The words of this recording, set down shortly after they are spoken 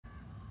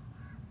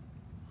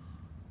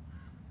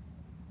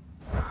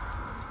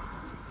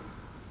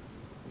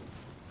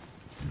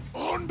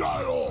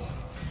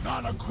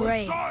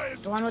Great.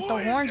 The one with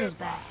the horns is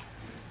back.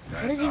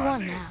 What does he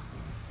want now?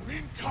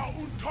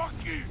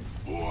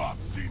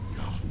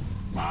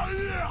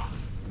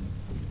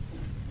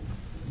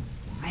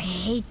 I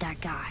hate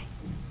that guy.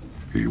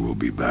 He will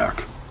be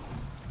back.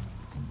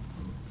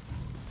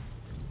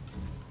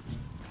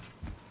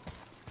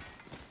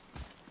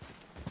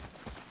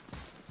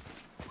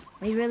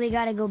 We really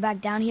gotta go back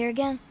down here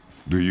again?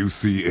 Do you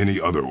see any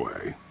other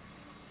way?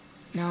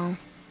 No.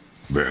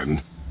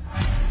 Then?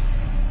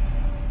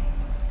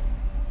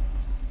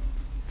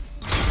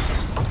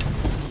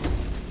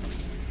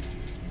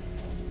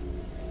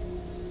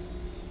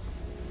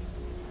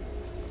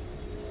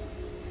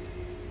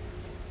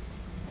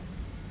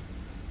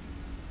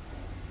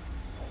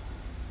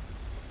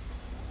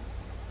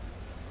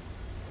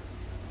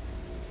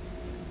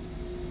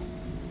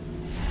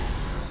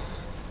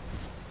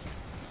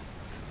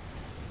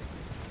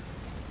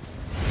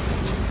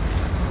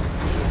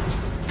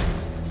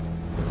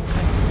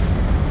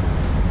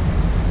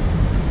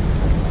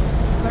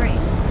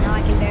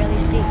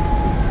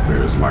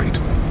 There's light.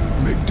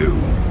 Make do.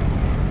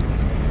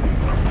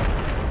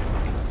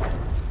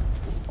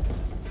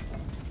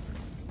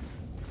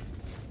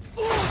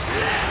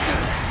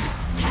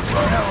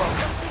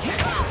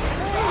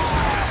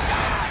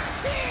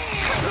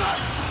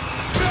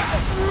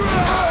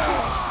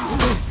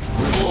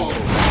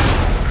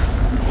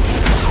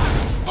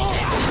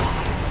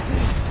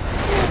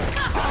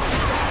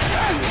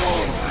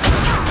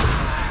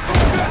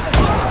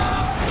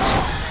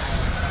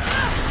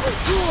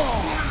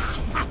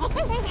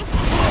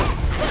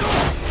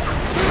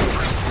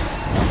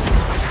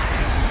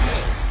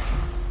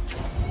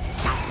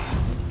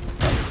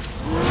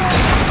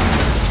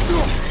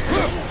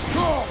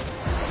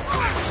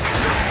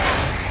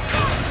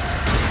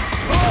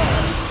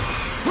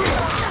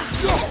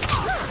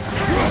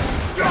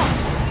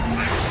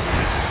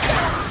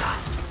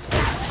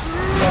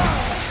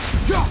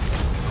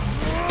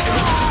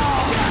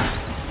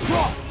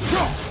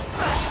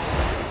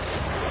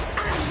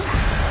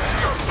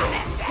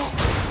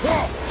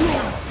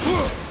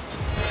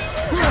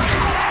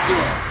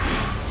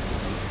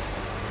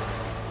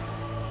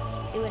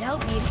 It would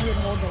help me if you would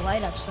hold the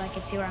light up so I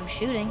could see where I'm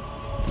shooting.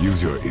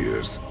 Use your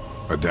ears.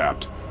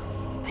 Adapt.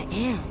 I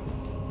am.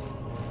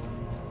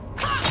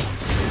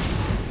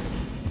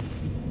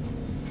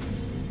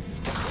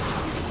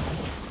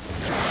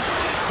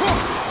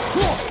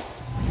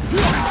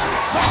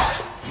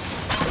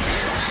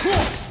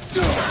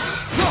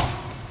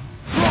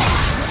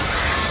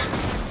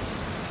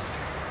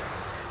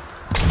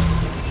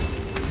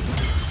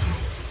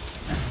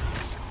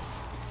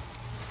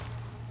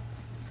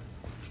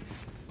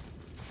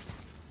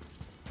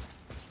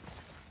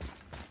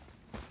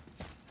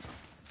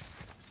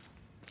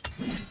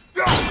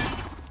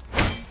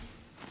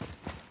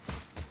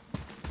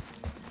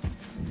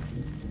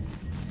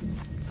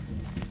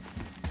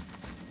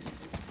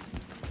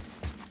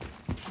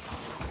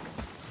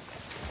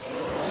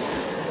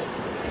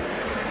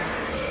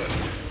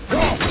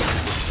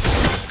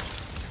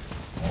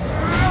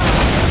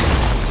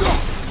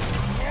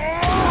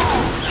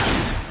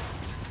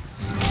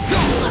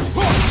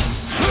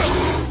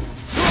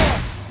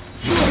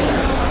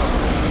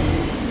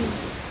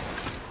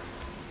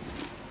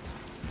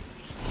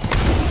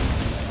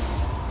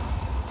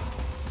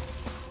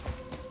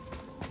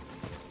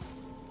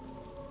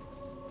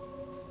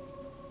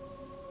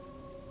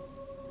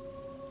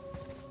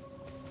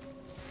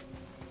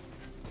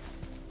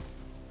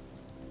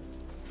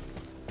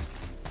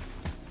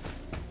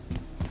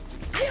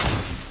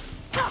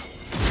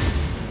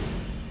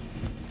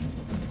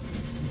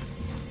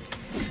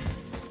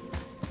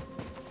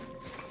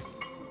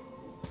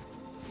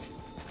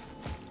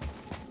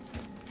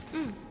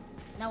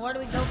 Now where do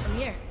we go from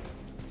here?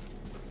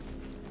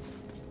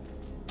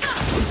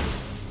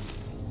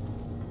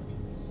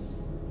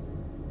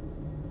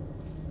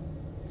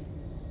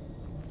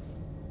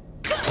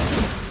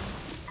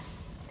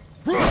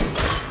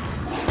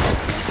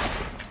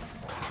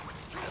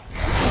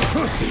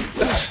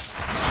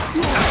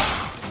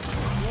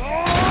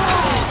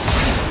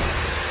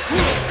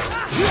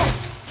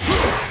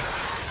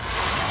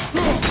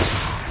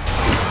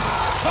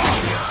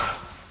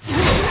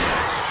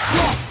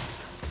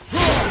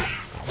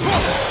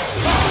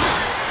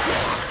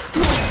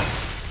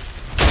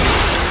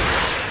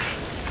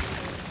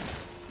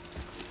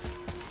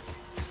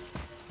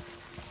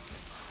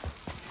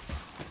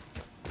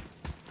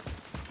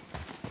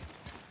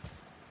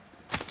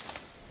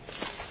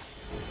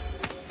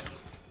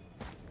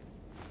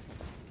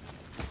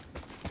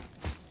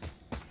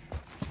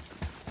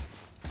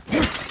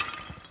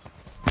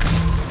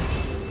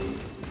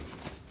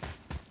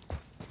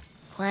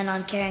 Plan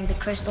on carrying the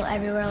crystal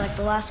everywhere like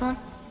the last one?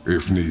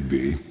 If need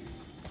be.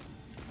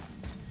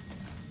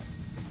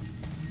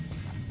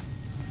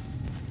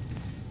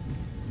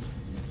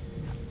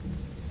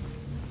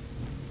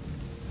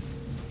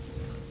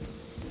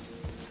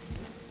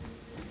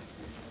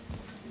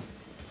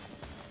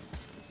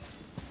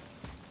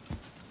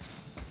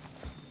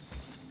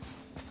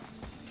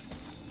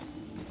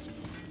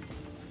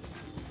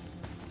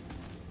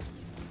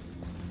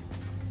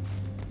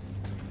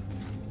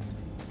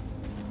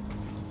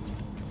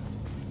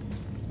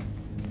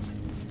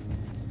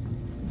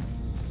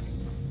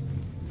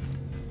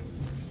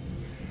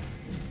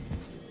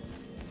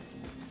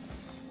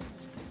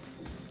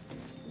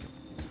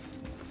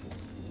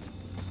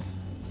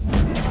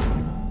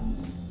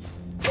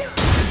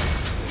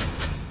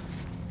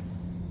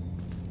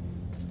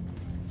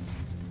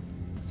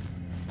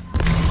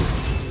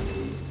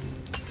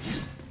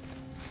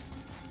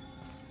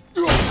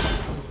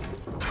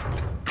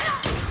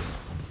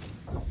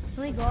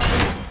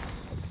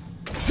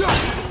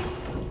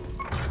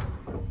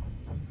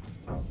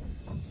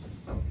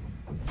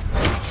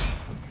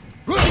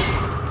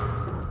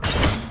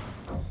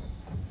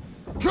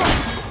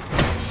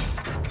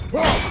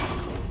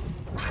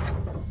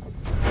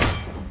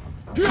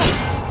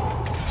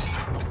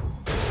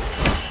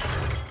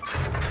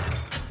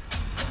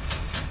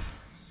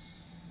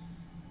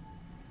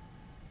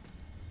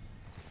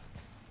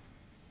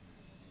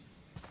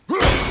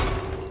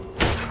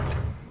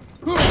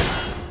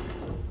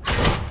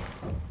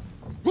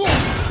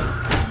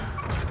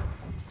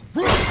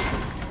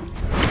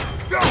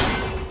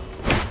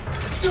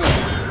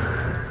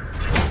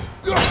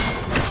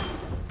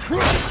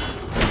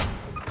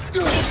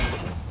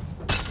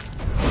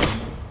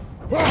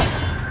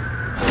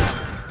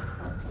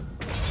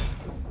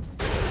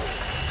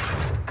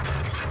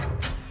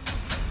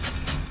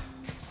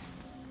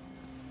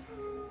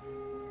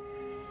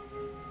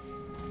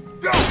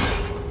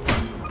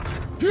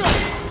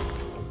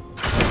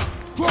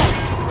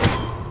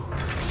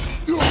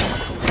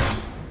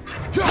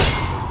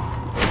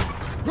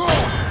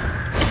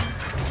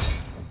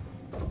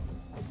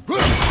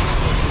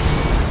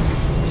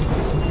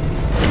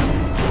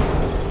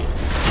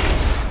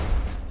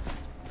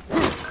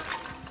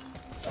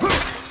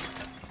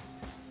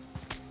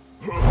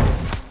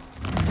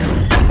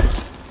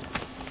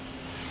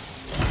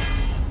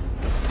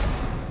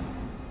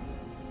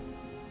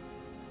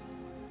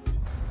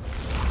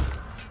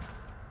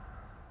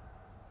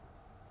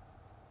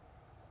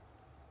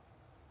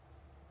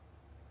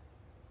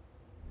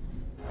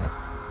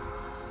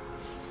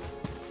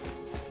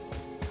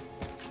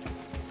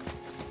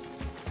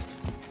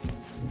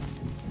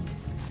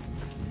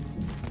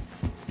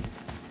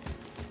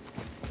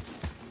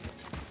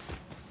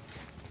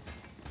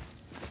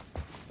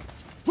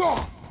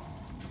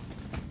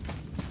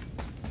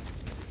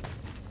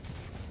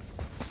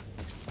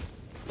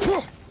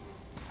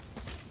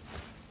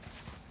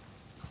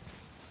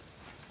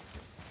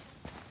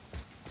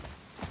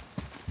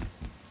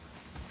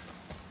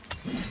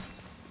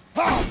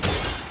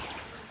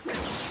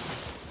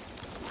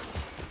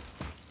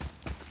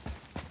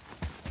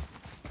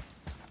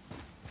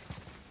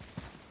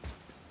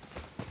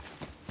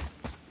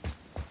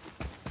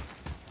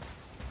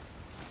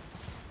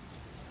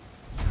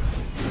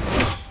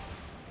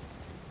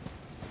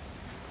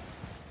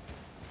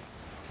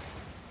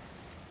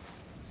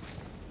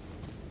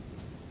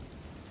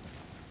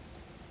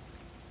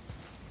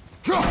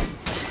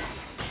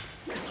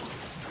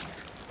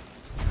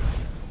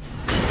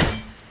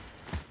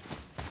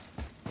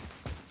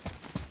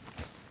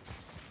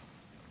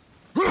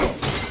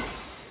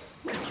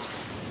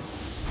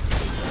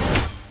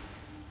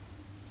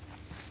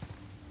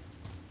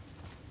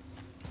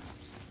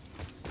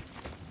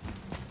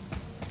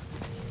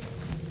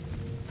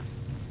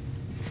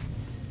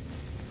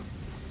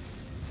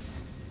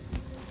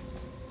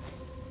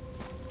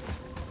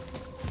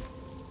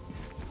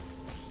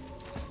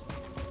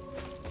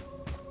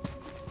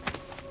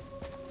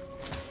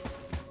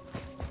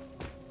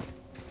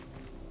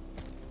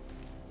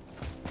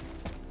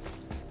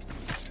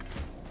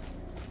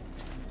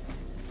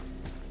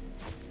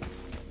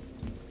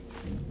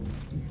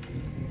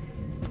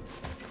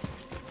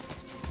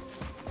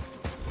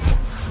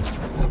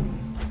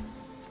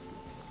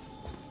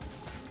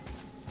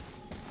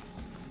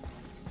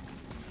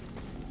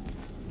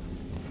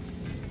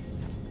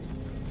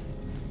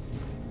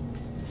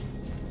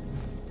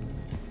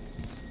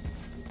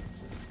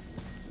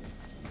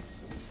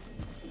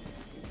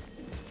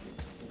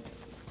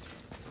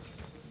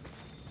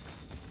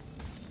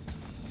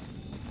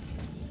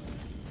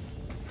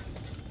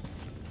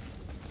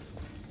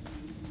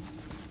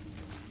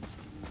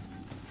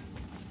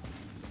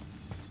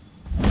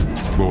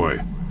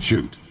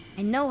 Shoot.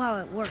 I know how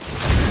it works.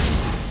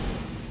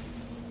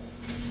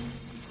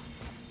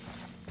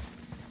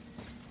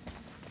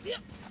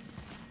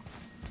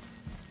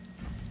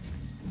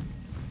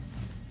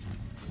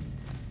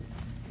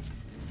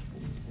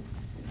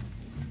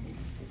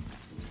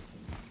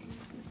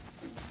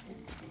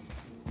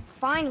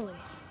 Finally,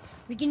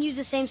 we can use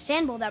the same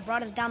sandbowl that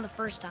brought us down the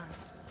first time.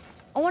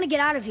 I want to get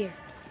out of here.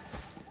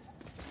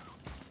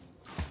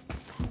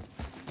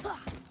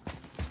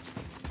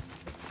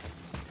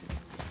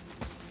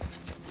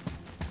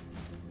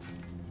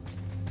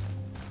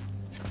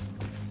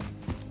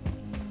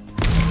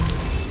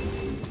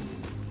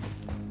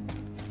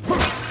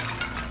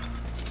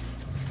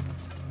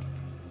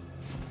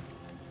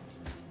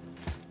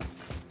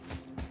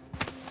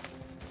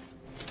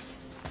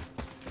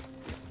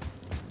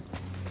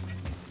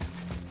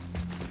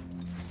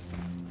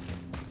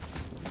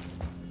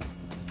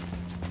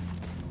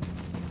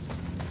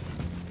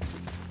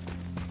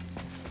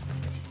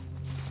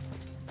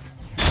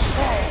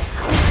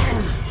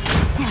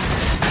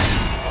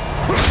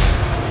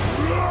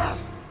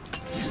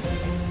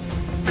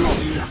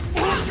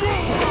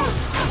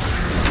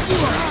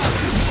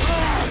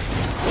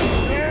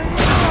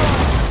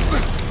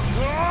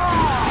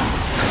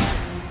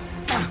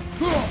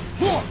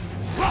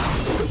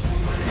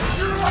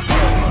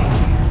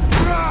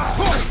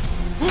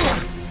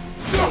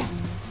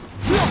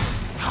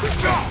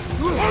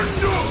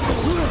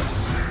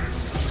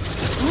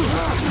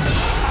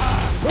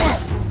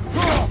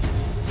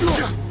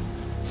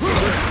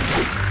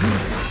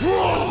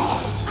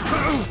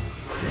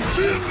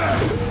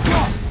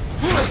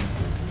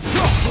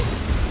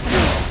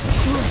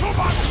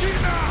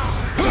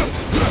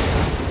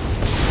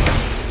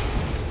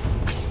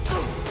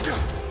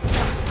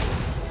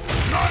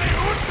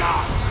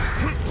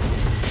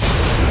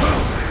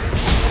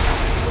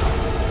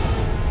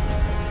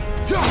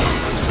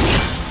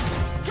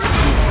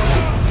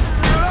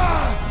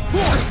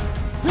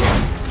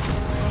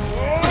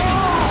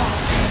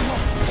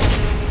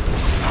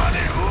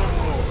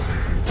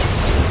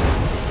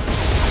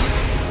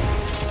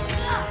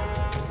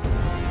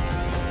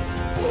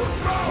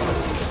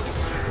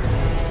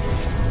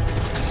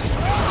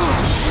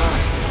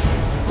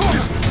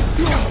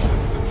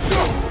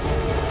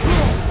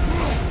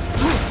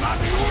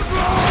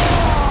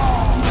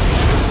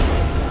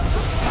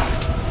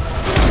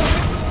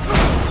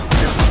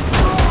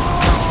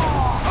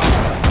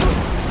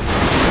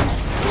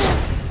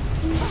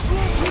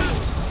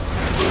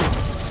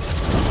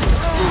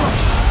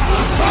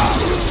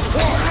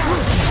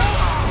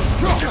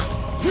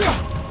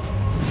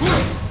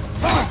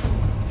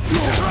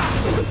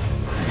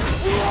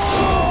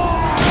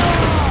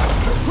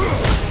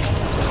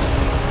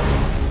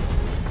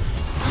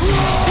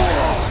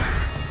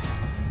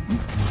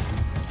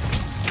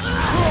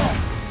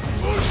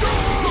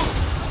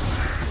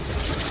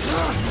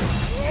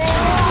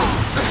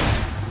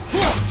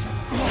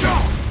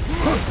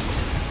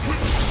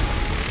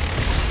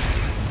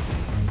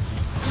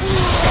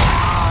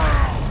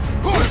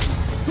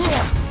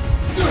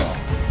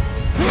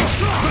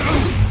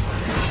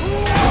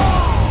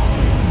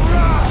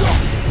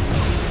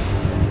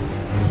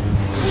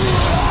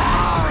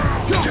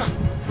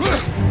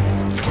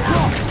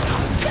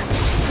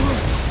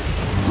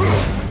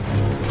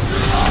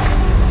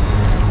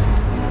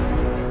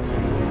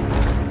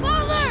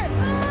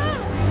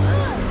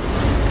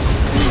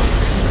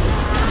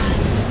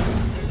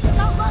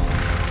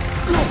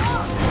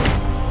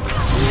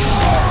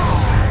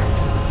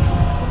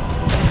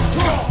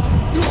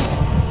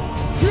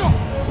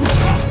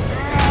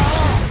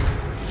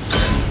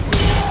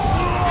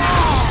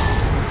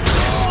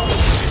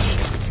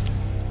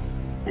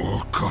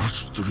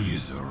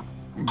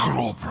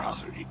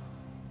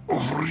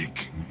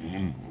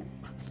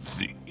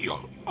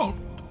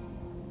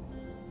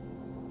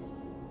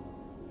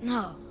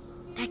 No,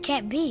 that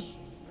can't be.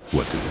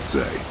 What did it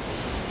say?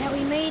 That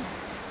we made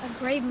a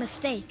grave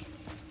mistake.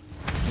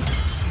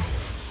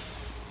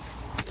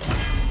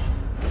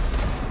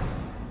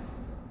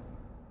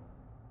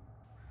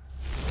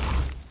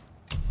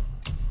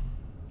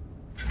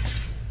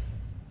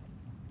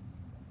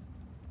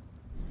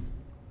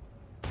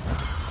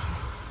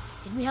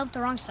 Did we help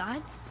the wrong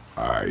side?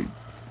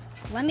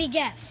 Let me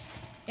guess.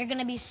 You're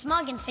gonna be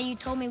smug and say you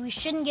told me we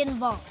shouldn't get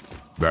involved.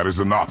 That is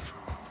enough.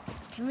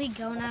 Can we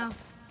go now?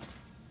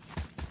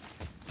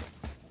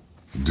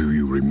 Do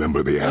you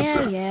remember the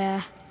answer?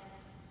 Yeah.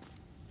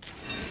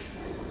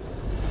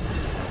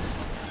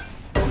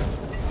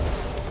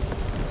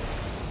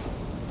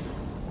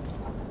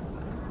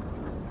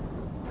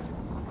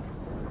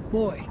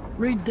 Boy,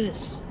 read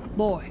this.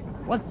 Boy,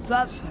 what's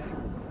that say?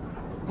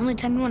 Only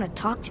time you want to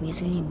talk to me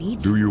is when you need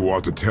Do you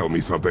want to tell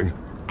me something?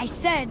 I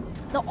said,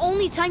 the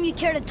only time you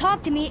care to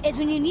talk to me is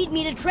when you need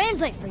me to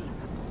translate for you.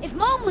 If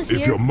Mom was here...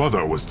 If your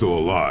mother was still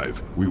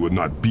alive, we would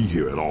not be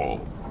here at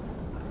all.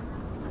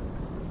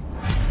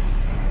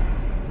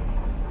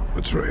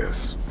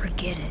 Atreus.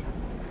 Forget it.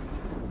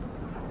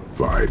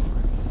 Fine.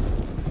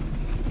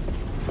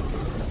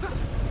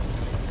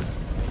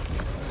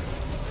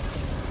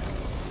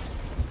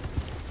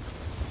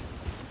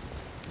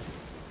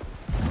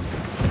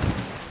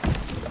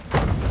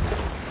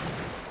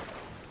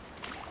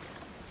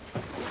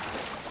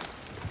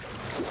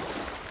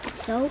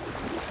 So?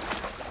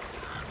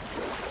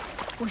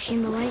 Was she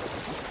in the light?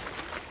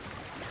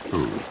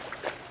 Who?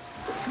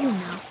 You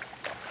know.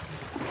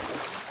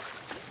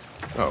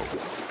 Oh,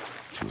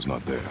 she was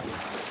not there.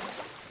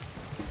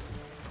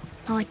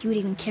 Not like you would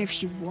even care if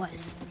she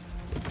was.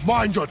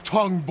 Mind your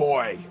tongue,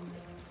 boy!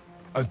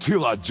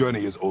 Until our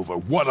journey is over,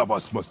 one of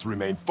us must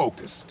remain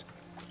focused.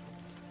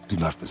 Do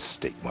not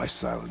mistake my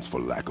silence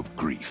for lack of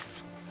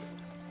grief.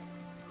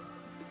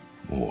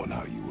 Mourn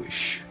how you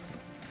wish.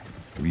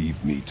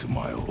 Leave me to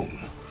my own.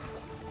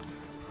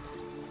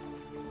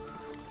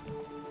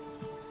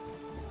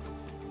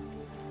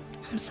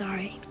 I'm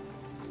sorry.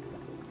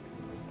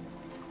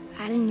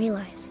 I didn't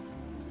realize.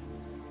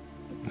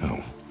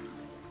 No.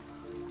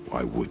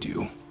 Why would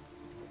you? You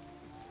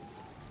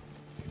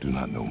do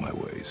not know my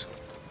ways.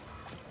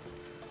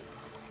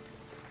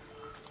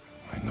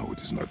 I know it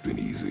has not been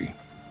easy.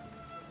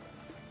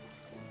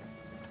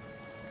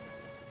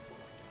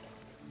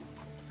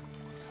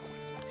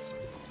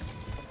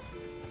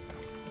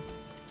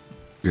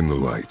 In the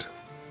light,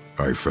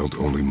 I felt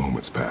only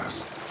moments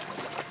pass.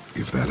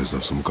 If that is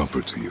of some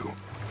comfort to you.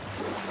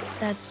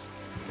 That's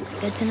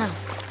good to know.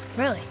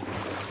 Really.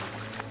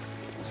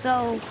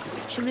 So,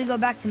 should we go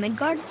back to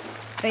Midgard?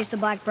 Face the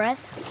Black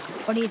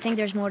Breath? Or do you think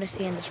there's more to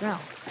see in this realm?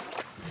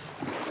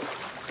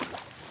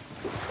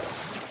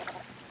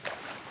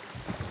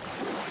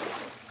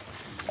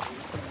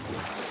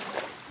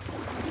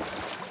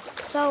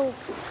 So,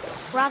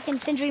 Rock and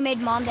Sindri made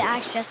Mom the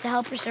axe just to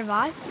help her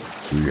survive?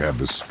 She had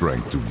the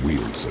strength to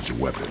wield such a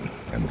weapon,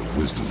 and the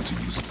wisdom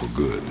to use it for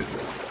good.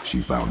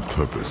 She found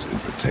purpose in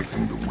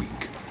protecting the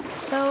weak.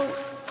 So,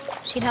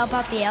 she'd help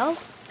out the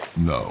elves?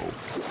 No.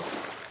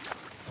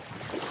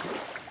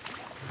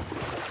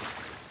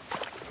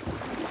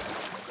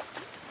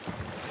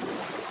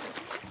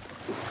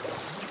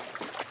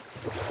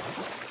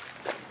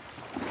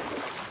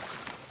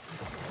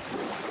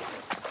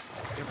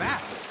 You're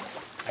back.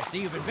 I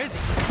see you've been busy.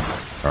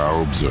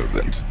 How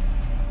observant.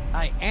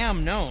 I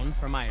am known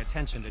for my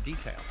attention to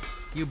detail.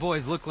 You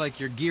boys look like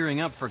you're gearing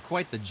up for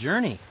quite the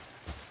journey.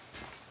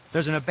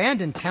 There's an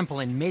abandoned temple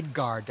in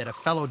Midgard that a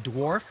fellow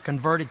dwarf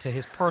converted to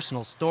his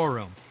personal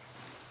storeroom.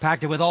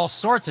 Packed it with all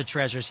sorts of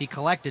treasures he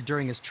collected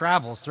during his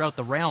travels throughout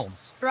the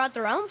realms. Throughout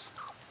the realms?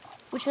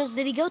 Which ones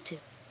did he go to?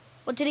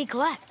 What did he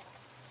collect?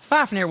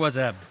 Fafnir was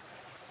a,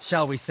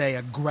 shall we say,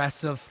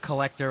 aggressive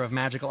collector of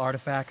magical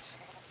artifacts.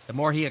 The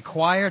more he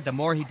acquired, the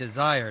more he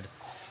desired.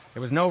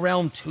 There was no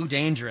realm too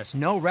dangerous,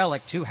 no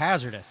relic too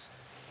hazardous.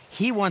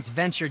 He once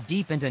ventured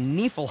deep into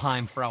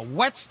Niflheim for a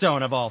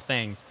whetstone of all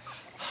things.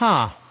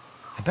 Huh.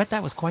 I bet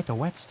that was quite the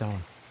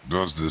whetstone.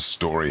 Does this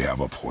story have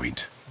a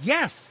point?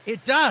 Yes,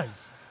 it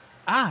does.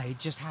 I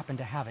just happen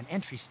to have an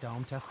entry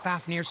stone to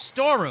Fafnir's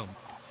storeroom.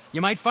 You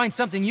might find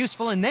something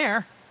useful in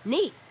there.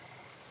 Neat.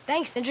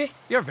 Thanks, Sindri.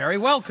 You're very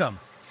welcome.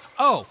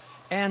 Oh,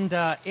 and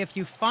if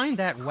you find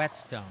that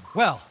whetstone,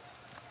 well,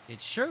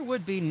 it sure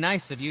would be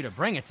nice of you to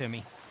bring it to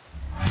me.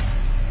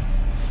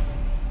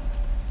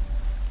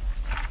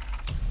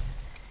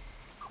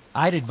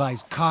 I'd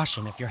advise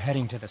caution if you're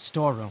heading to the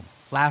storeroom.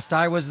 Last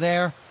I was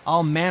there,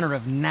 all manner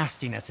of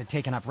nastiness had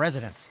taken up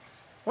residence.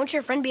 Won't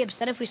your friend be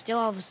upset if we steal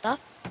all the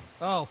stuff?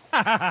 Oh,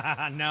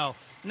 no.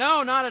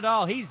 No, not at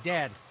all. He's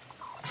dead,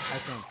 I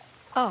think.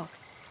 Oh,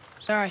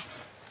 sorry.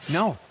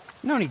 No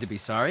need to be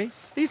sorry.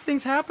 These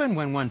things happen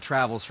when one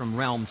travels from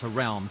realm to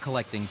realm,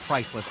 collecting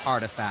priceless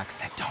artifacts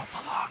that don't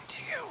belong to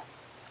you.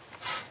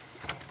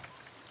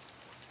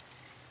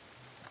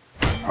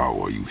 How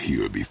are you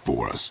here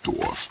before us,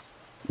 dwarf?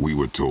 We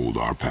were told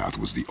our path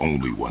was the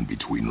only one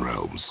between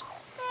realms.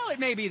 Well, it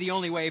may be the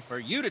only way for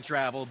you to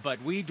travel, but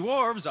we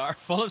dwarves are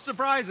full of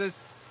surprises.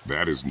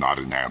 That is not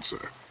an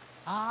answer.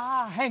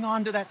 Ah, hang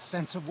on to that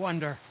sense of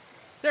wonder.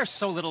 There's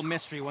so little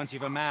mystery once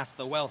you've amassed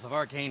the wealth of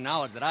arcane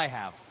knowledge that I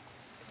have.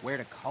 Where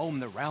to comb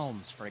the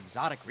realms for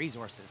exotic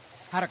resources,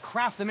 how to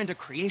craft them into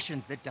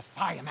creations that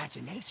defy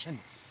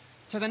imagination.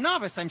 To the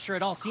novice, I'm sure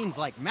it all seems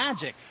like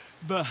magic,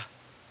 but...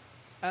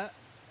 oh,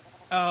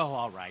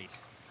 all right.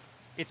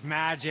 It's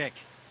magic.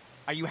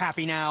 Are you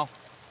happy now?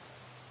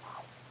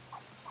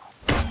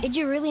 Did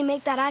you really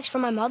make that axe for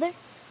my mother?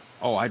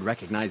 Oh, I'd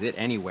recognize it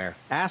anywhere.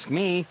 Ask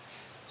me.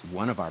 It's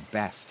one of our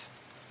best.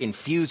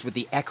 Infused with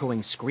the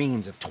echoing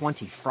screams of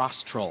 20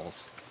 frost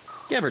trolls.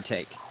 Give or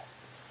take.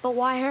 But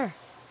why her?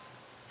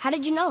 How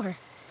did you know her?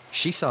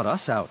 She sought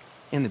us out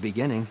in the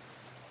beginning.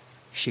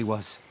 She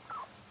was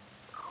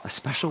a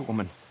special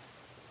woman.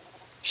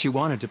 She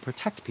wanted to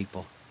protect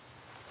people.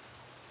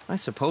 I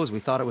suppose we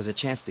thought it was a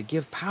chance to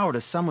give power to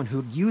someone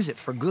who'd use it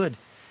for good.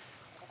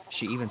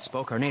 She even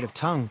spoke our native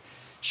tongue.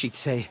 She'd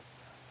say,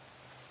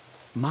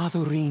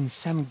 Madurin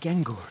sem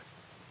Gengur,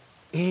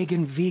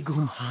 egen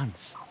vigum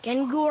hans.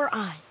 Gengur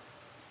I.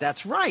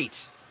 That's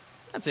right.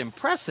 That's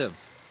impressive.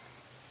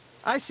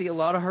 I see a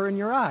lot of her in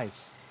your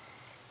eyes.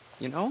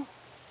 You know?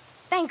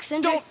 Thanks,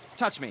 Sindri. Don't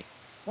touch me.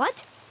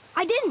 What?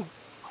 I didn't.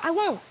 I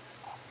won't.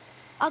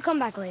 I'll come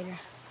back later.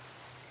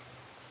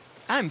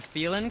 I'm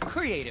feeling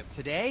creative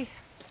today.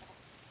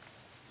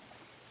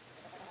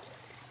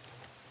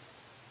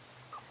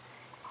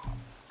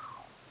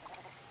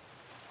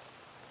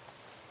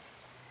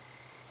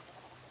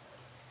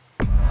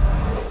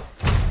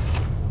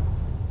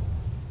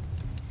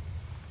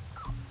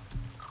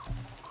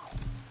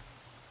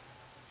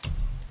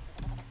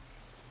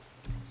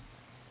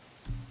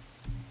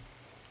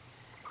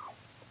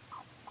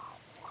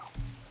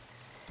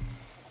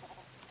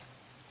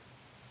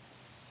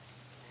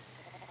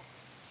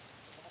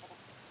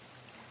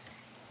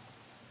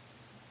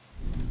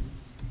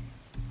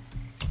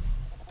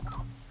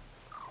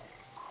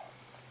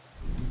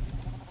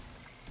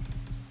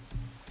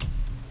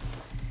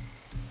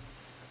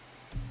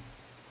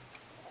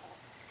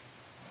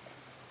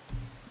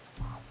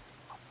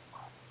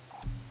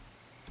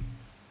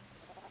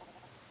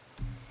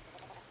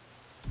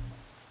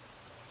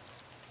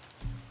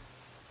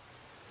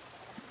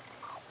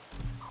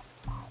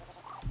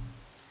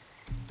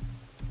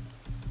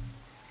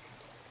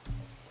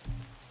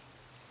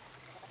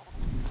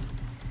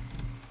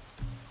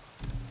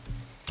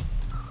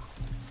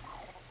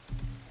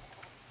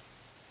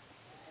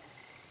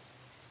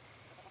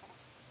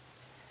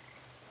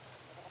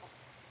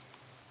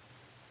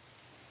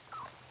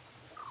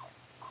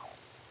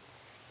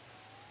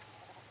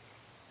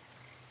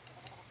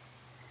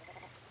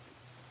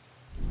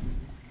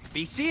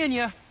 Be seeing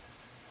ya.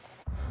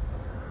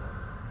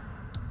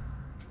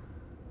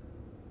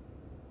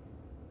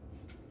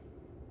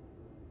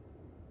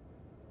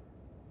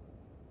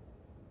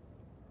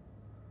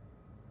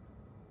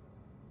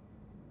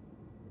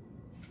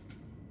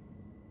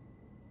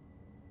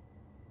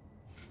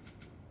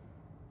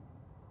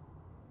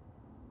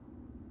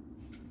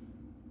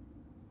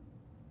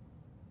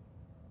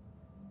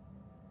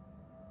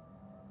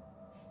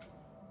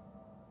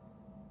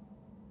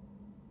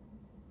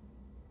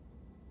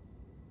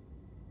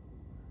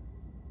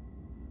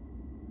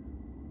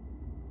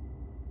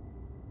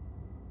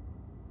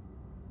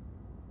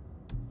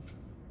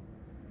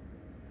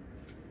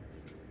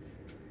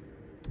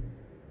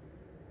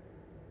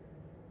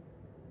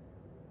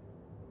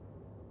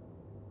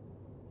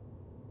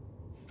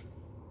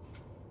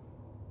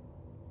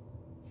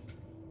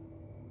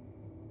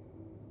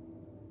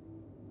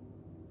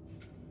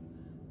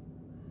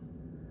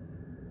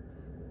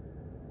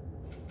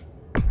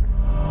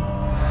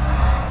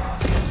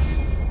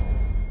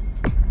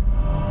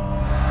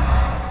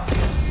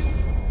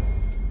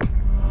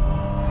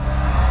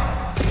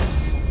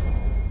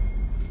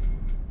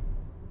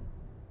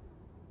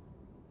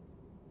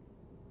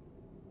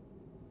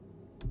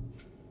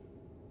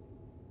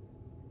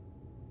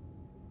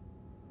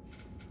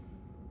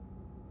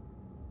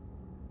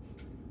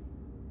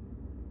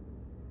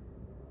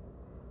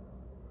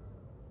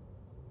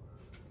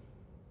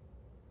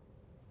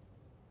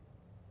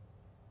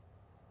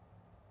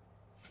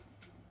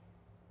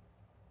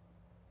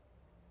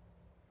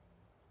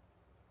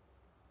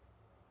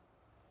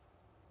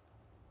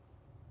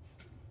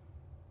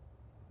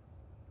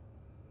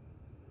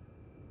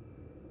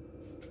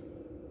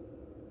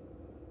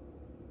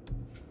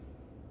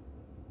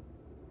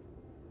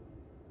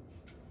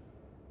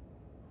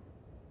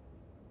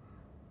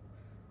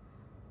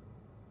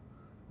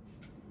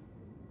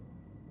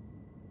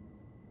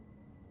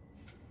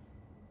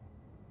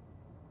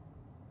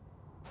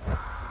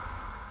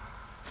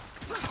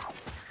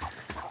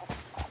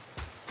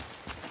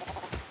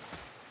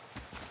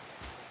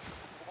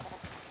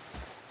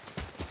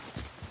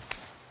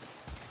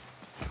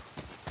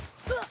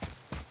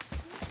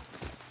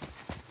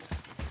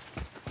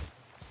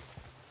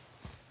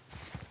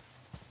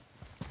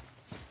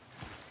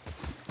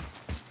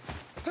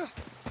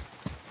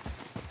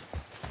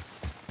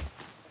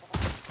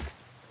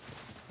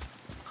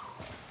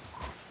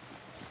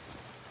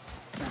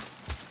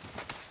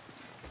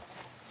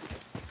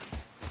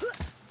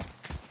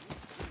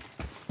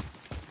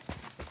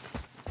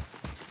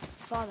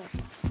 Father,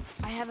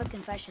 I have a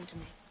confession to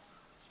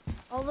make.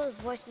 All those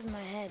voices in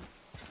my head,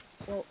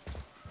 well,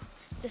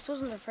 this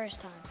wasn't the first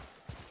time.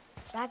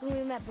 Back when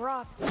we met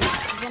Brock, the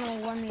general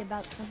warned me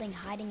about something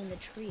hiding in the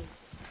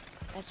trees.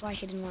 That's why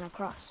she didn't want to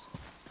cross.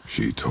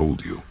 She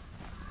told you?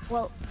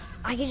 Well,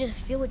 I could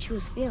just feel what she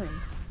was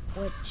feeling,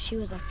 what she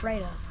was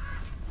afraid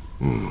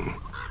of.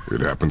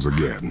 It happens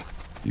again.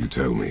 You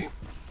tell me.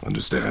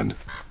 Understand?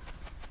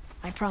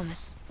 I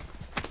promise.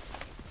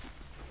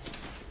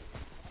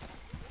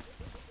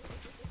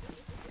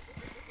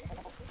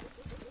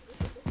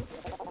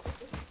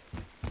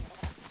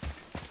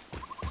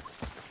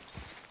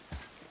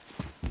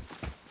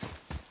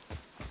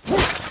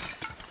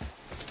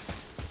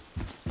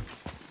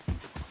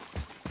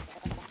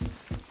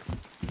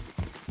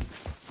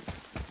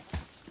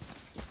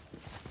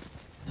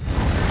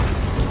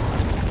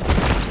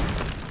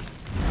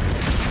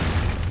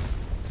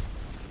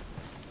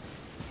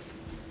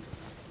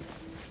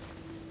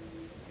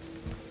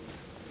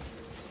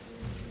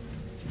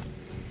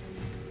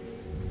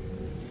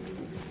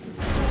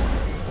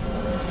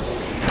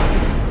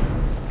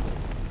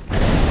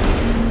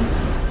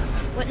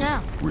 What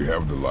now? We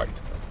have the light.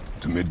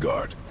 To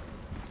Midgard.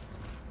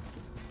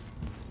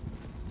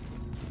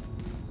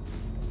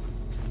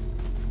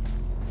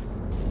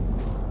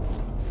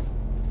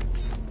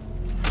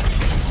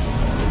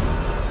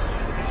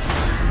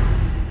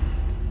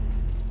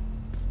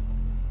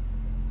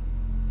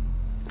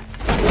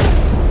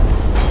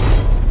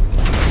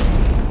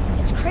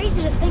 It's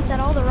crazy to think that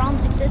all the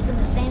realms exist in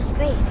the same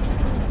space,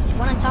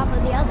 one on top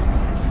of the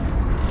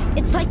other.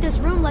 It's like this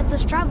room lets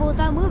us travel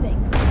without moving.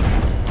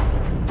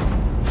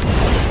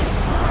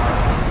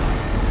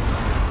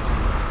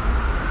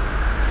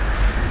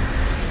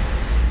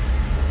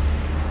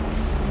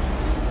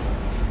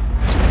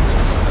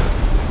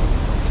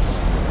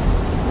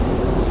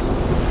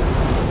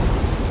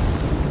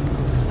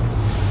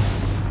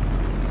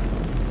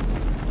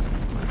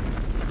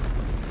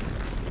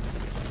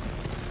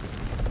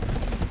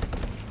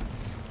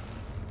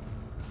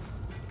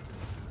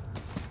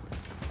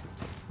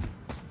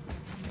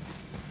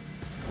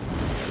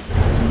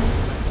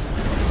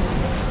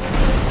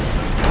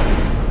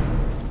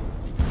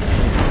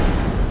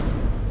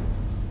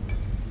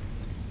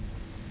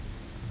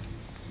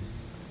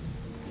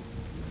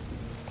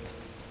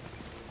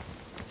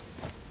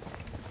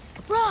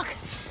 Brock!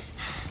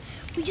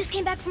 We just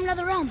came back from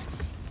another realm.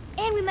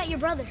 And we met your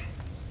brother.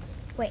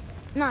 Wait,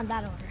 not in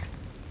that order.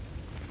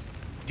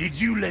 Did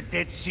you let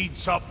that seed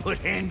sop put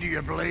hand to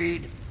your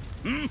blade?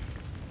 Hmm?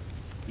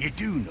 You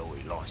do know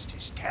he lost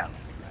his talent,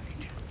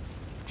 right?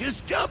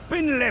 Just up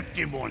and left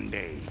him one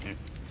day.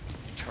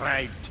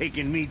 Tried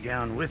taking me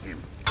down with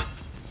him.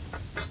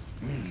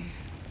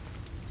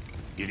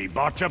 Did he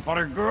botch up on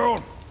a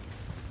girl?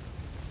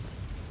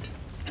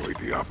 Quite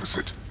the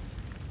opposite.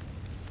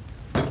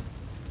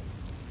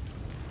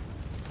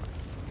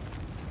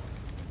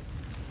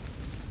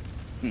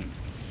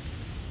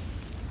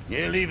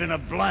 Yeah, even a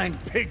blind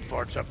pig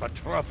farts up a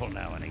truffle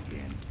now and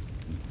again.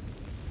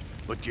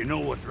 But you know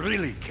what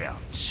really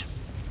counts?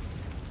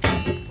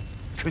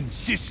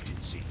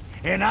 Consistency.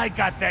 And I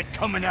got that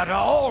coming out of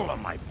all of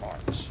my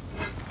parts.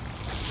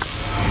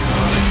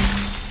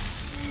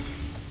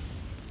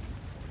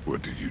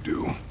 What did you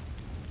do?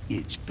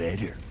 It's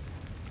better.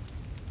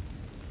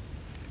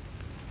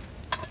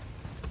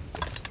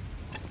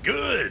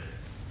 Good!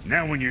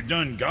 Now when you're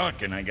done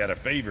gawking, I got a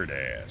favor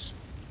to ask.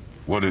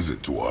 What is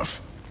it, dwarf?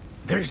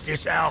 There's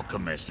this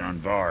alchemist on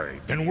Vari.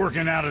 Been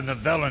working out in the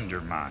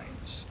Velander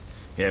mines.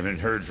 Haven't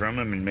heard from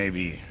him in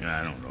maybe,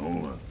 I don't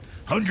know,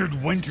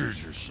 100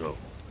 winters or so.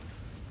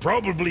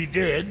 Probably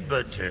dead,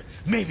 but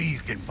maybe you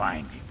can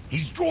find him.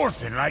 He's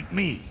dwarfing like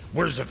me.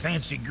 Wears a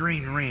fancy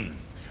green ring.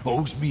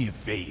 Owes me a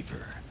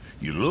favor.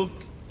 You look?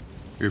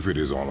 If it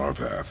is on our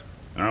path.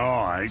 Oh,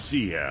 I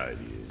see how it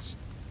is.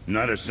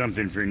 Not a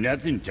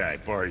something-for-nothing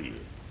type, are you?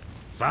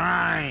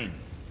 Fine.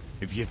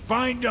 If you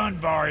find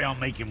Donvari, I'll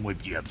make him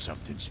whip you up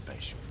something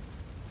special.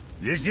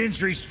 This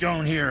entry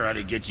stone here ought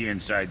to get you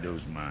inside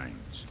those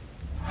mines.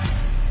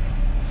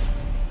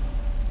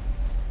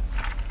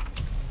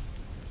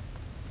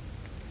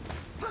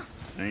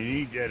 I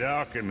need that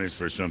alchemist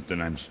for something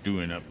I'm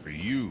stewing up for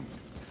you.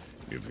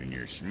 If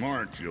you're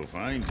smart, you'll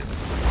find him.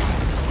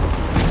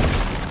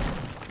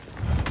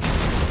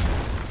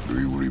 Do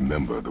you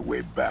remember the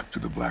way back to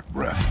the Black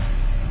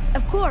Breath?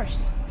 Of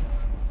course.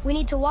 We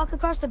need to walk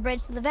across the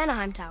bridge to the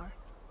Vanaheim Tower.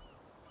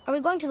 Are we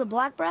going to the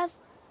Black Breath?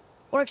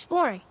 Or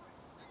exploring?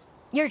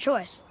 Your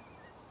choice.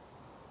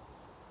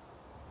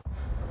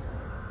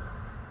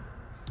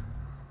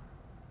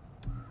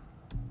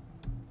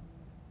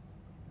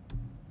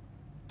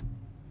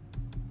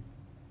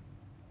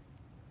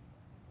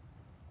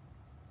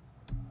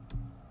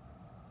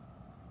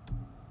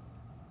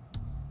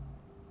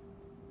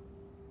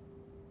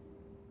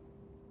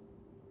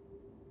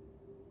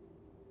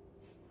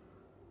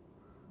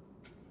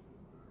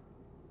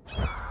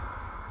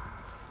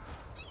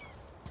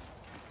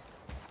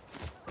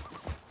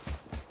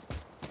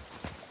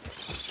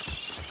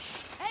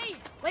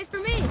 Wait for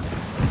me!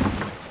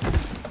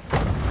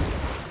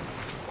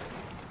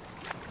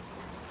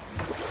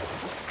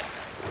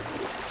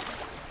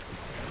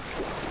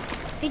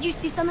 Did you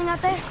see something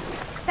out there?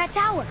 That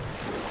tower!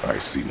 I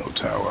see no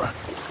tower.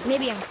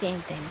 Maybe I'm seeing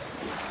things.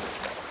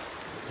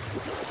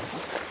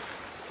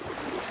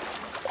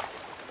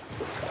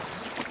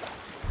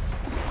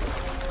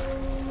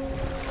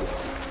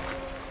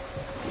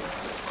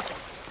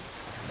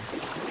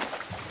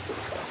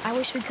 I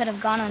wish we could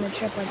have gone on a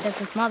trip like this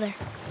with Mother.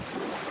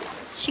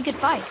 She could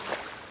fight,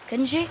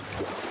 couldn't she?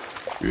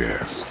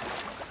 Yes.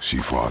 She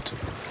fought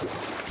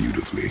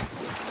beautifully.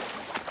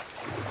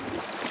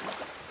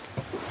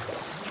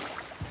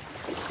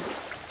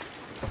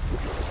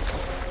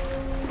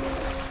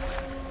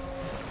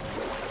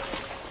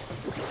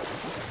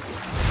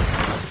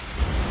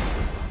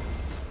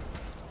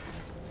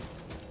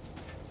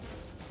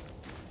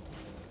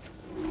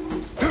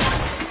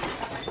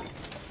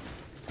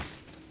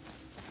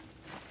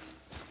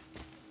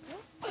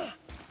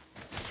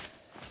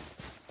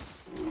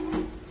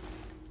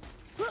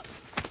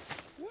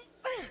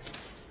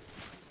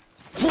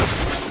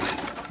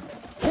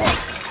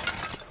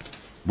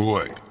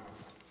 Boy.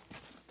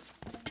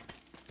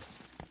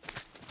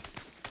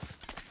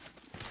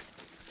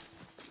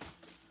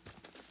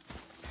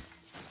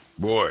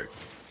 Boy.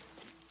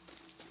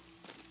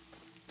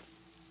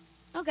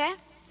 Okay,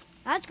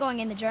 that's going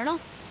in the journal.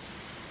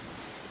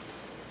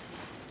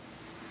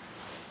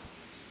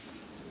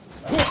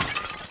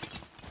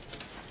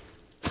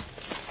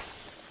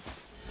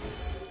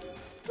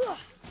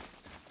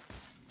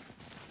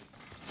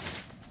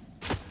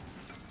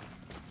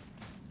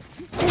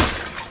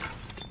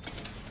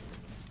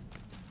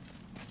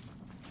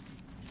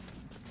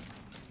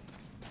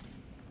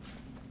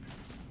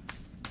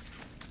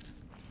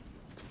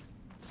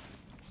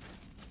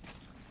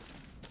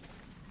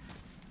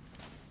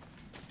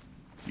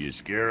 You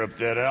scare up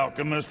that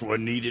alchemist what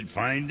needed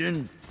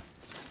finding?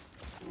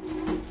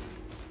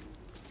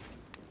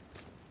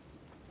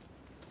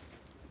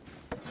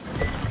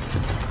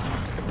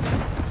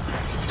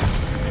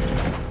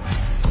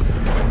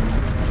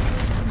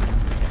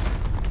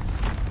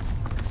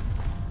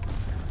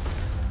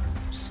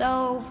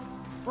 So,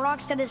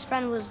 Brock said his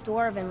friend was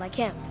dwarven like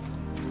him,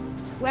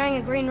 wearing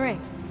a green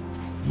ring.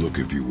 Look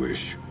if you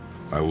wish.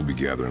 I will be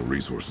gathering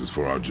resources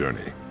for our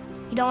journey.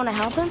 You don't want to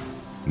help him?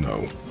 No,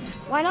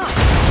 Why not?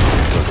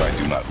 because I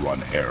do not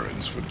run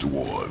errands for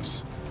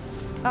dwarves.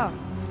 Oh.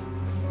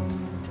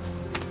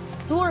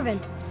 Dwarven,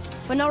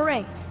 but no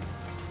ring.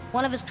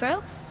 One of his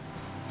crew?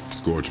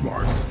 Scorch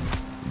marks.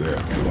 There,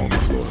 along the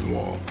floor and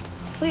wall.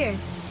 Weird.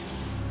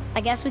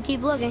 I guess we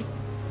keep looking.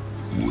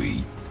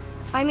 We?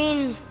 I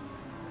mean,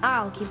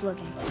 I'll keep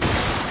looking.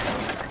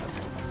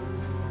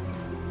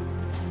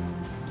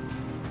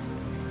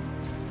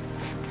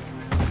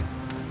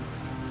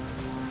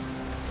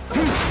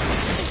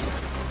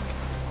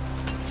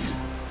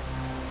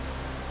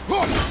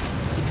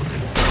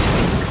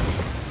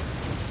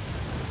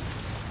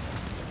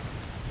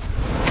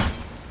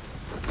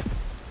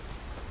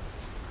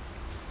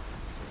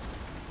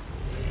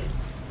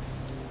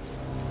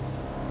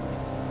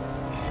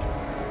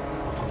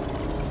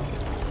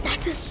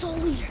 The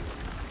Soul Eater.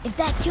 If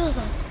that kills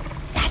us,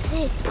 that's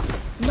it.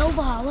 No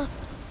Valhalla,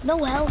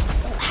 no hell,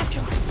 no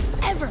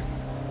afterlife, ever.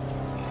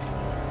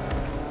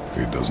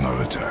 It does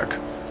not attack.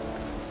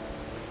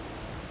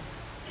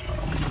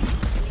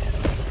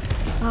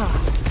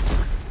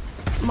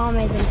 Oh. Mom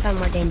made them sound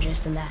more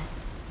dangerous than that.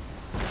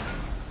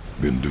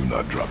 Then do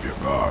not drop your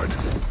guard.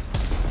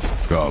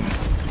 Come.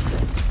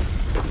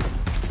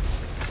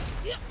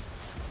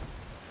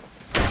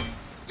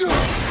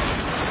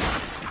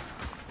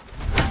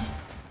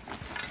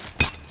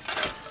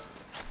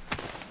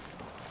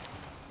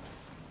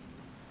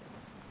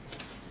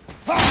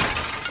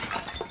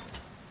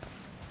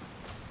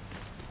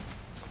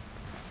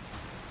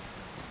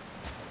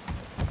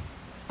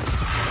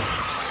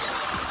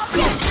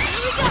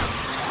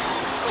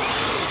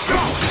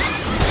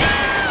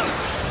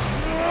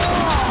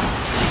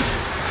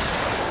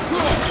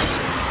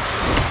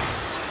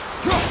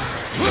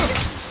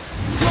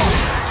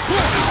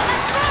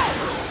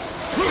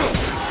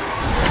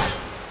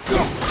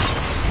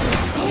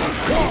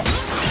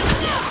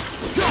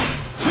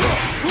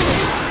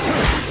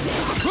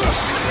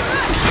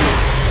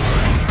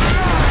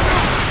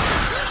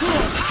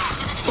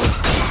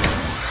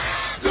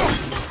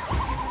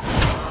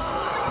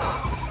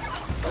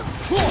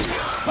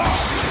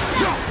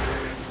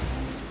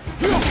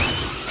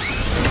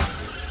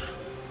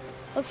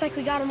 Looks like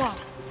we got them all.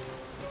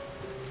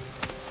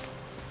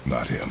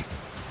 Not him.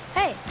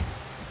 Hey,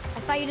 I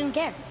thought you didn't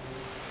care.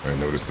 I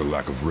noticed the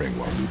lack of ring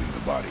while looting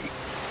the body.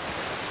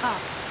 Oh.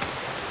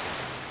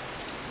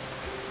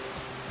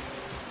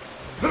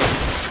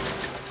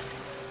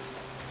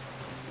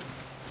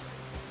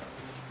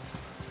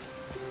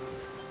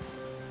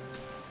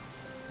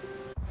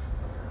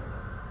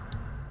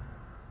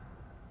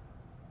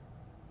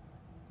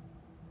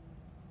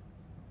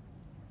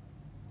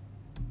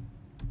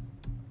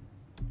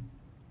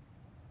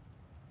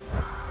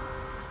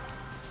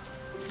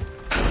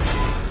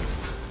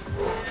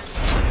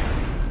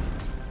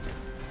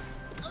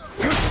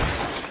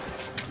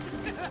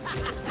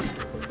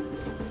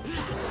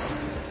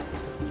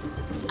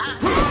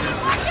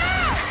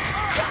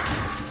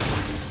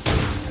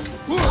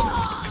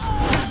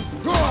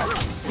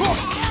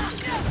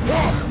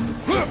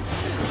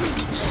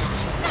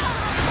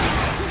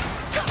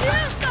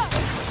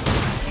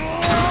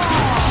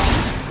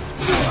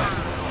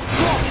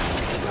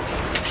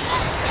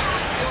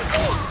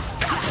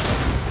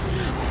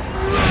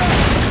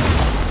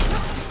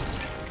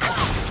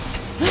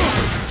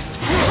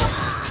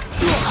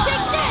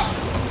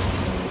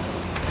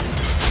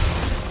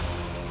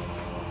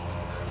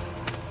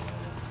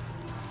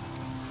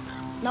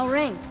 No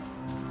ring.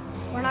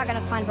 We're not gonna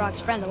find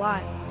Brock's friend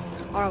alive,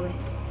 are we?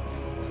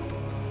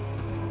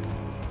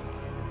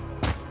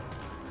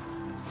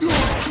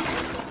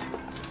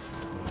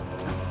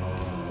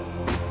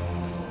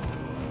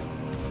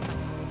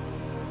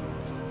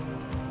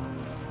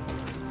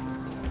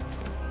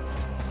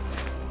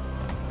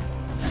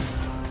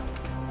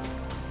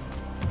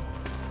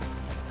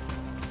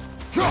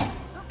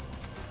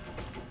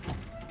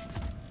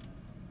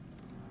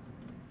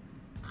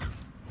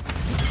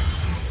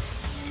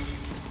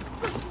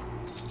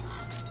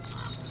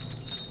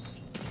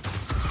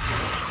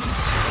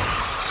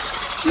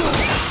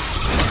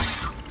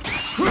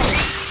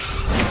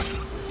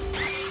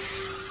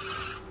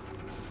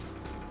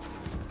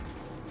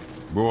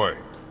 Boy,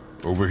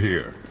 over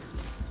here.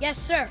 Yes,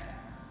 sir.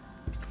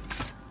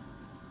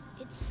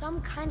 It's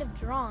some kind of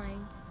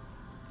drawing.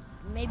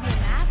 Maybe a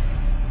map?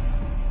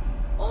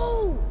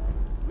 Oh!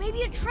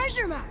 Maybe a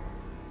treasure map!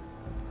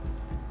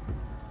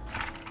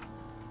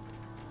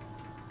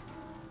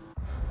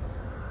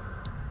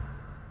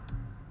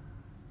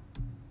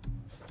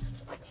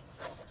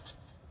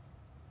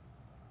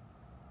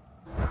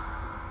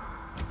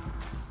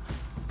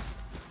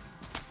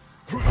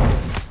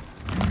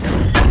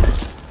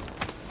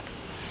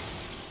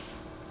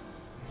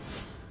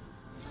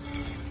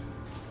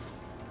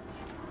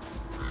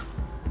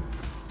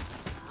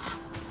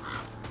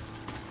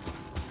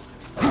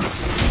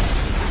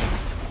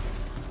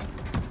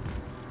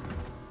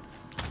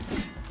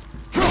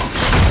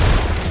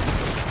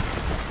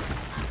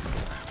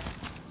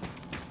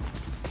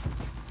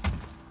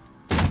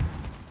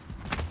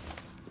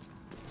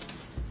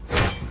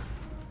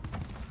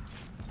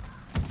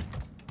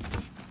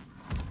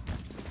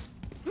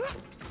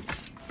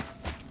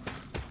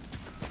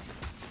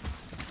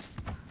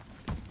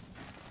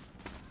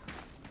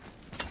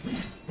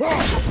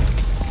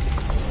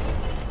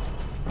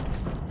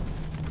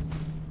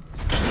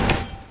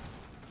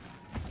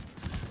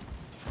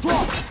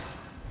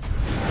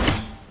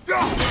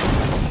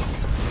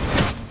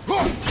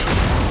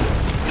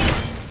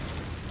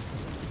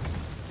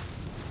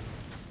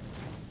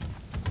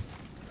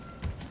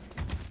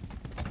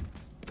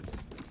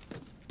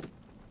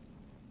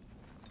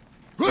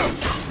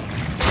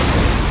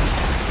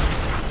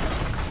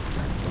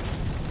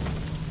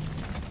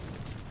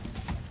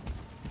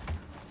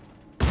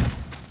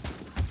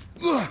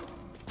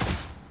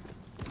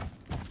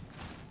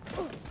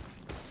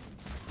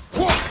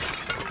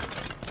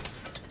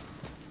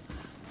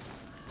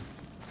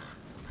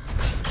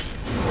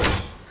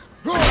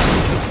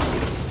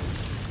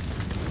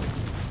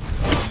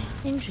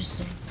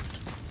 Interesting.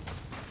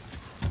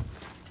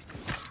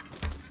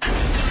 There's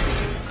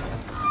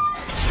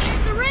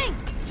the ring!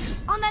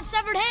 On that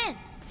severed hand!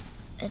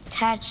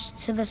 Attached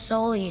to the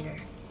Soul Eater.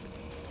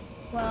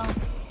 Well,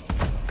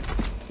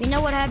 we know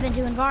what happened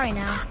to Anvari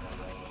now.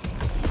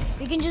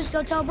 We can just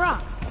go tell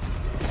Brock.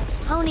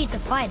 No need to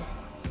fight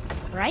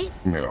it, right?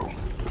 No,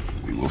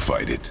 we will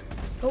fight it.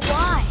 But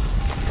why?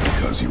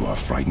 Because you are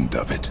frightened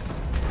of it.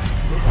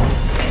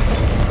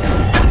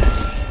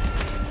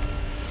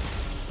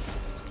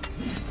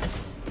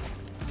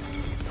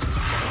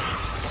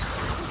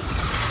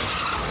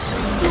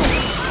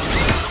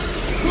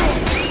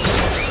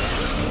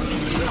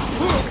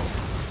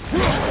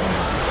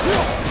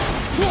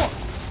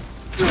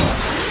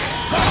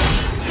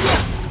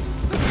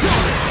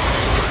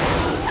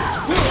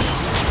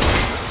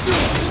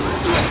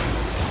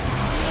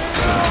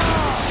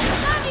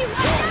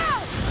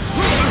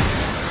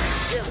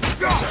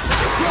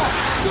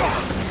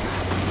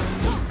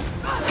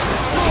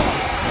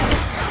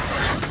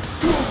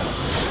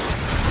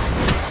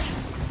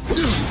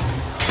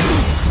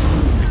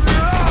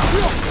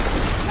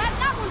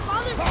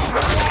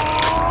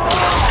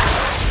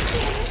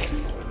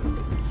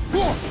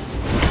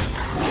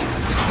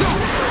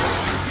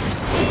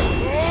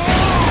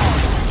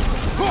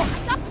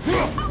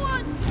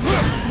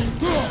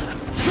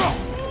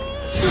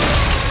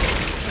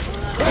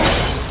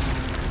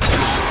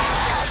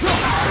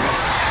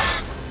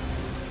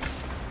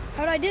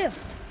 How'd I do?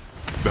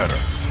 Better.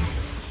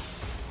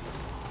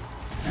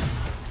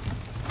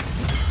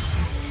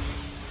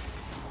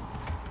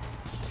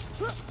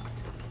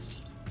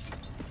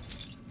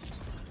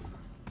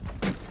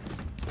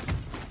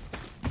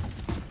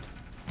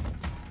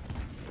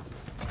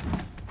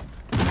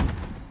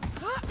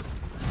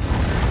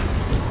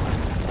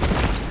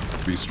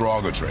 Be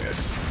strong,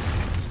 Atreus.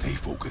 Stay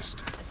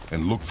focused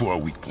and look for a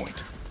weak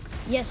point.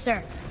 Yes,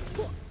 sir.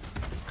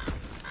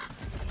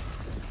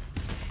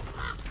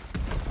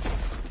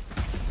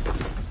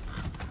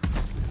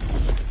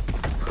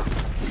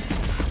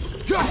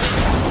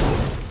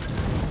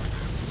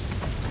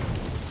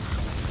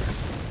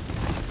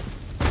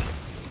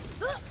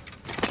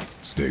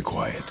 Stay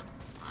quiet.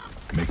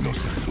 Make no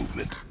sudden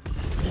movement.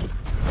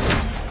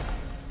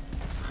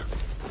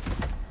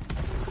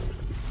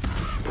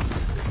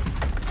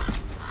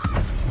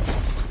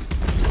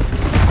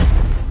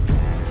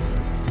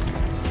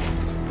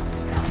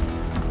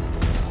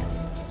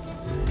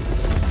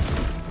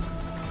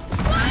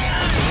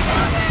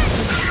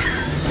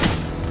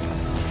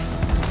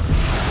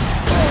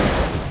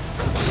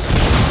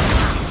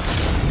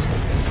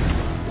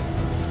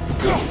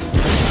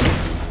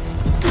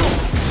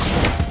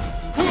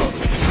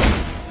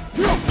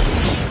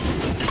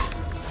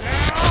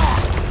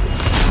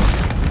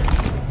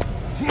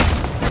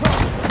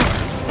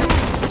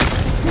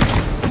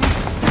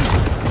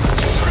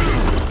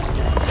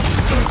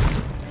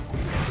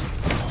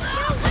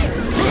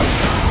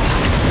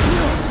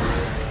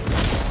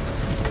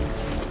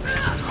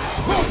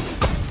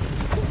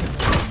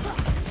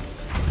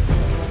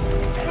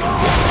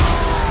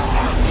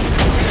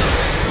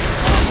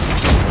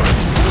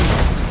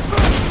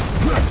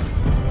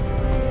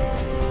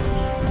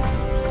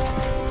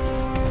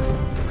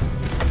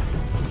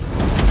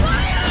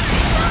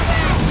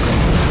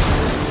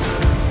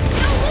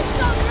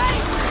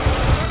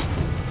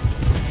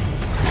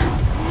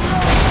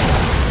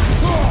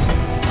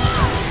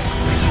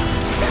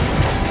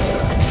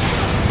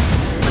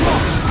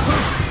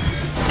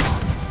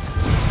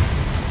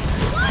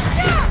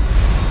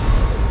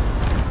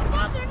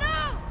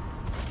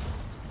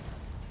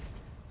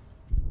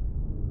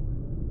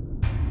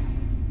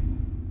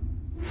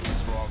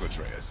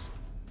 Atreus.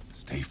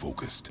 Stay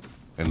focused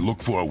and look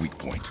for a weak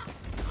point.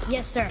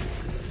 Yes, sir.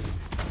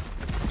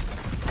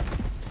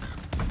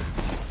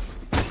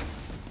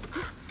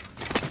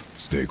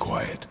 Stay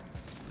quiet.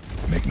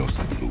 Make no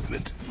sudden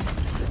movement.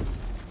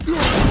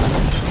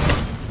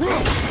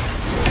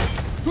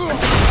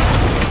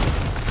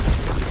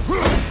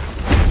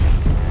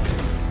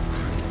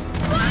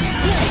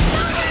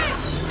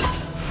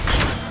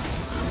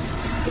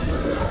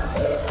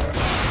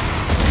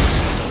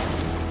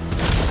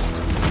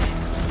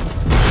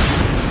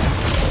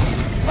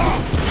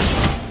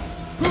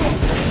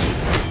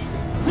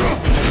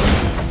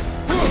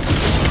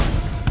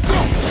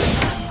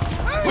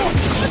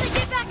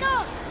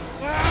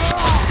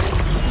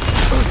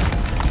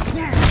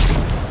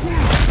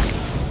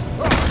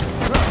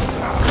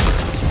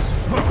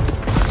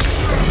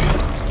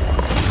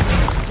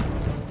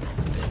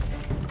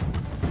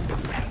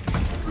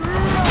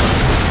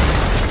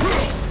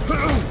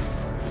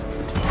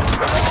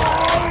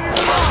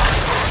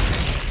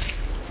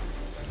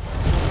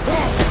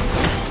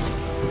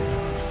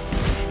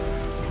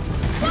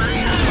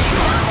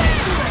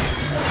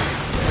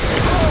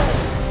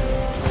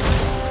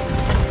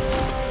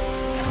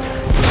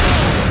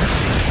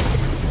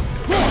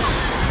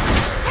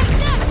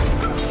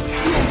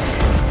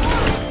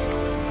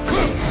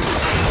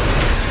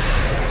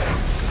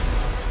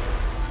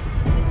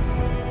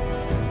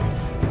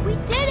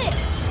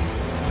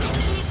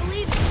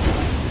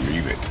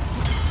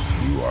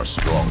 You are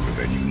stronger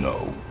than you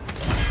know.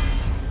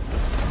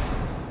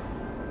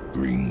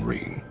 Green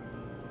ring.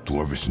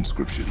 Dwarvish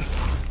inscription.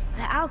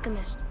 The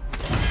alchemist.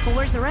 But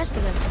where's the rest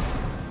of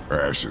him?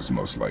 Ashes,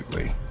 most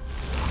likely.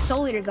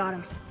 Soul Eater got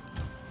him.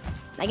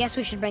 I guess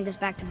we should bring this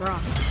back to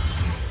Brock.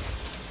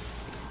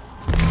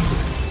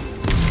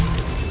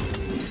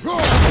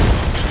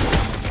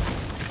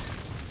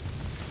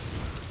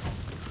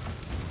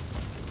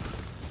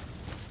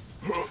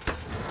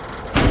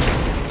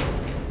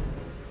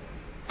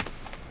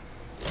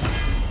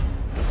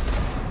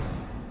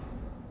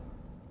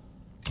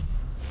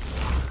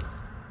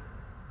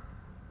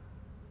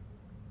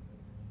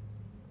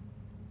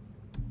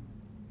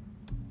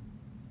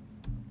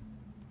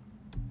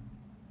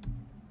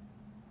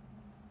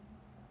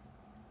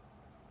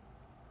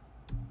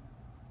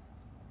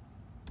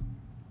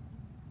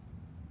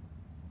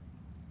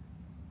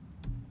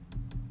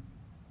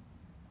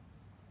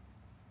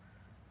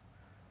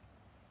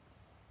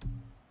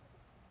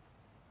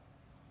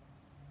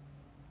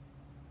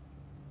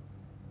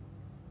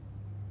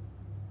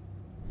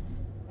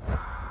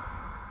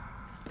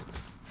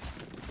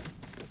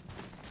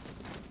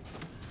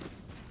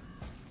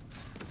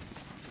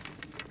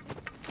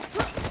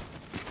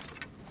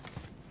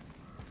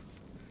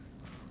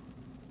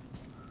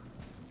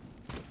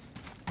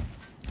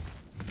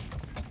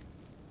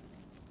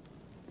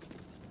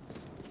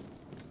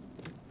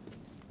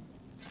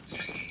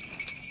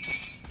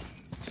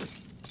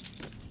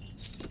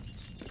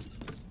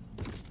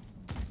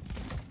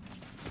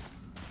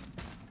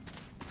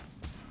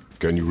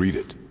 Can you read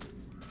it?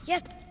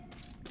 Yes,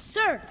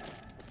 sir.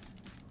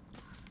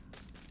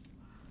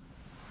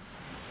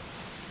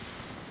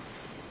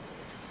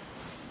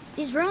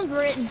 These runes were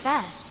written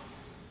fast.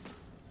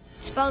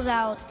 It spells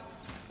out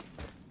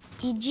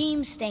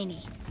Ejim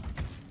Staney.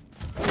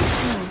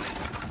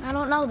 I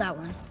don't know that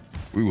one.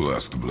 We will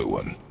ask the blue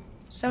one.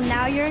 So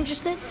now you're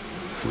interested?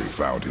 We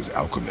found his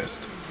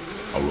alchemist.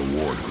 A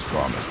reward was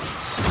promised.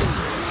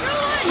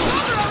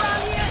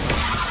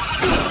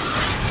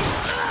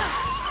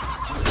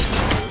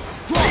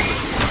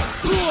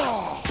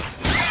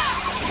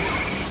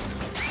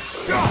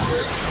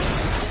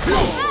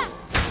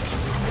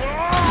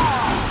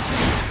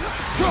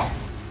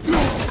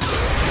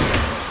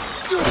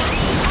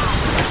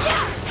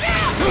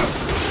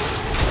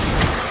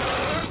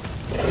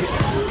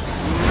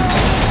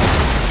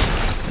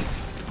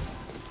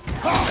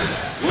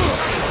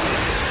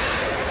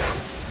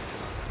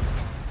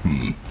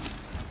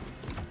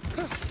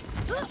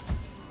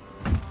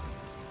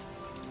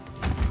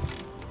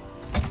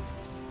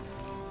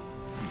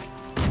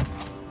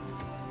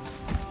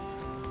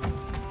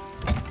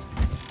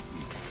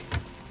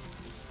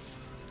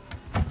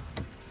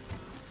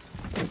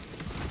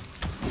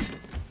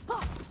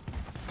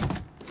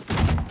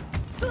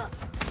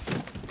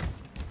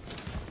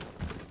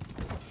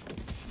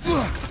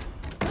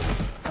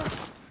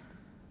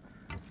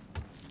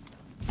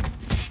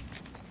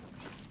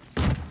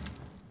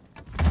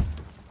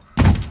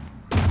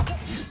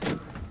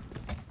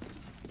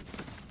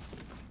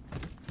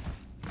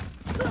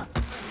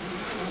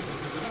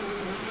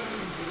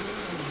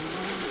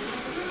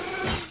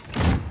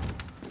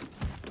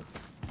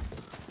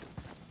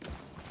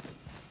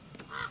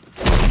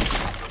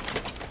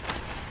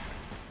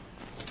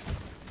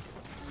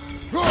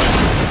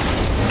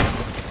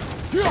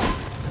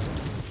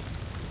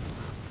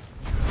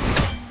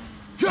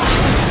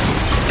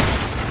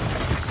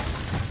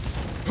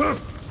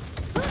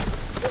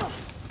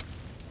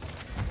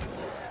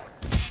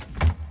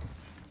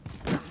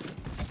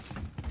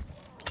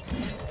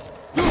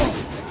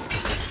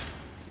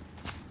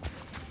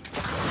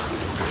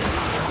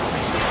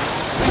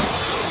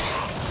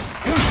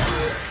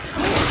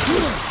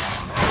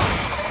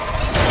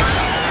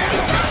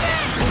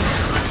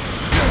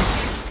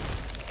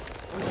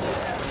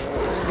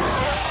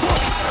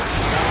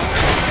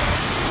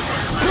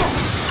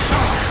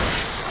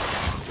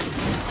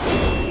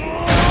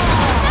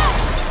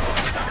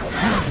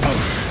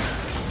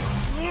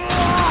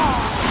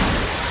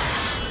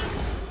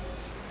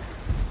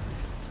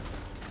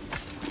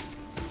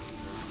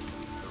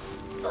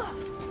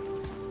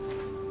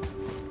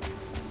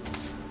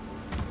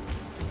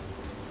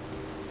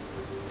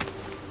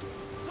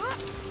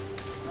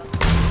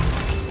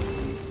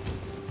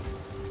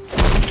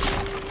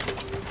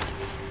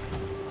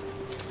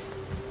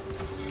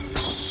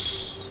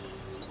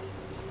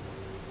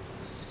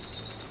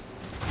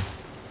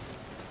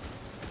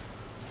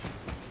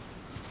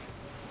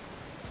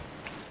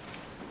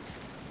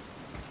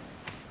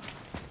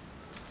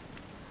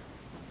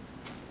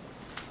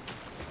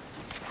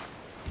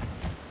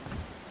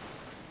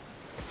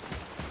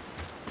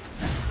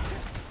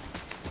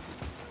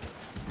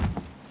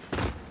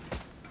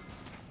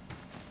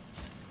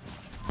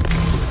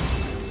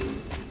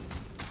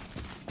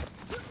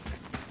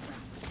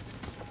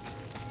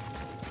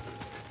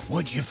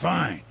 What'd you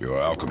find? Your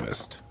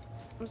alchemist.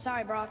 I'm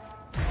sorry, Brock.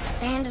 The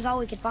hand is all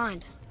we could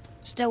find.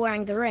 Still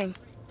wearing the ring.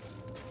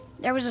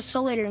 There was a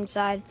Soul Eater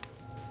inside,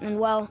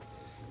 and well,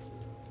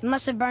 he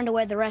must have burned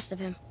away the rest of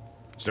him.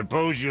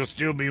 Suppose you'll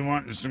still be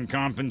wanting some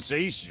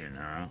compensation,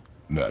 huh?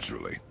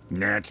 Naturally.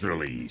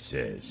 Naturally, he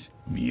says.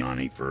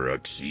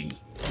 Msacakci.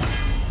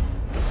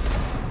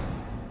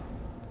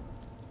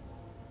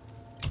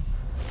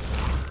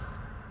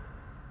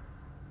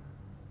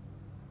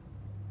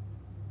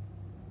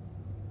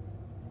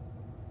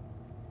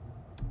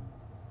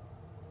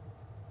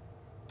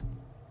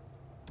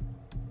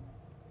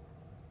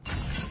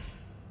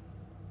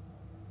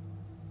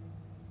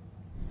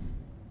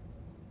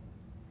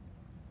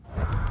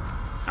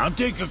 I'll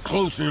take a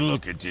closer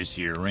look at this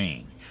here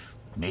ring.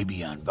 Maybe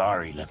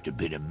Anvari left a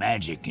bit of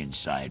magic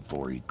inside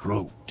before he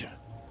croaked.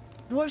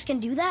 Dwarves can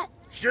do that?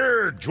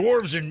 Sure,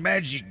 dwarves and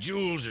magic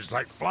jewels is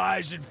like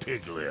flies and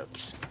pig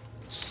lips.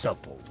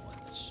 Supple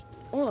ones.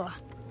 Ugh.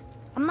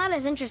 I'm not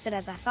as interested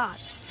as I thought.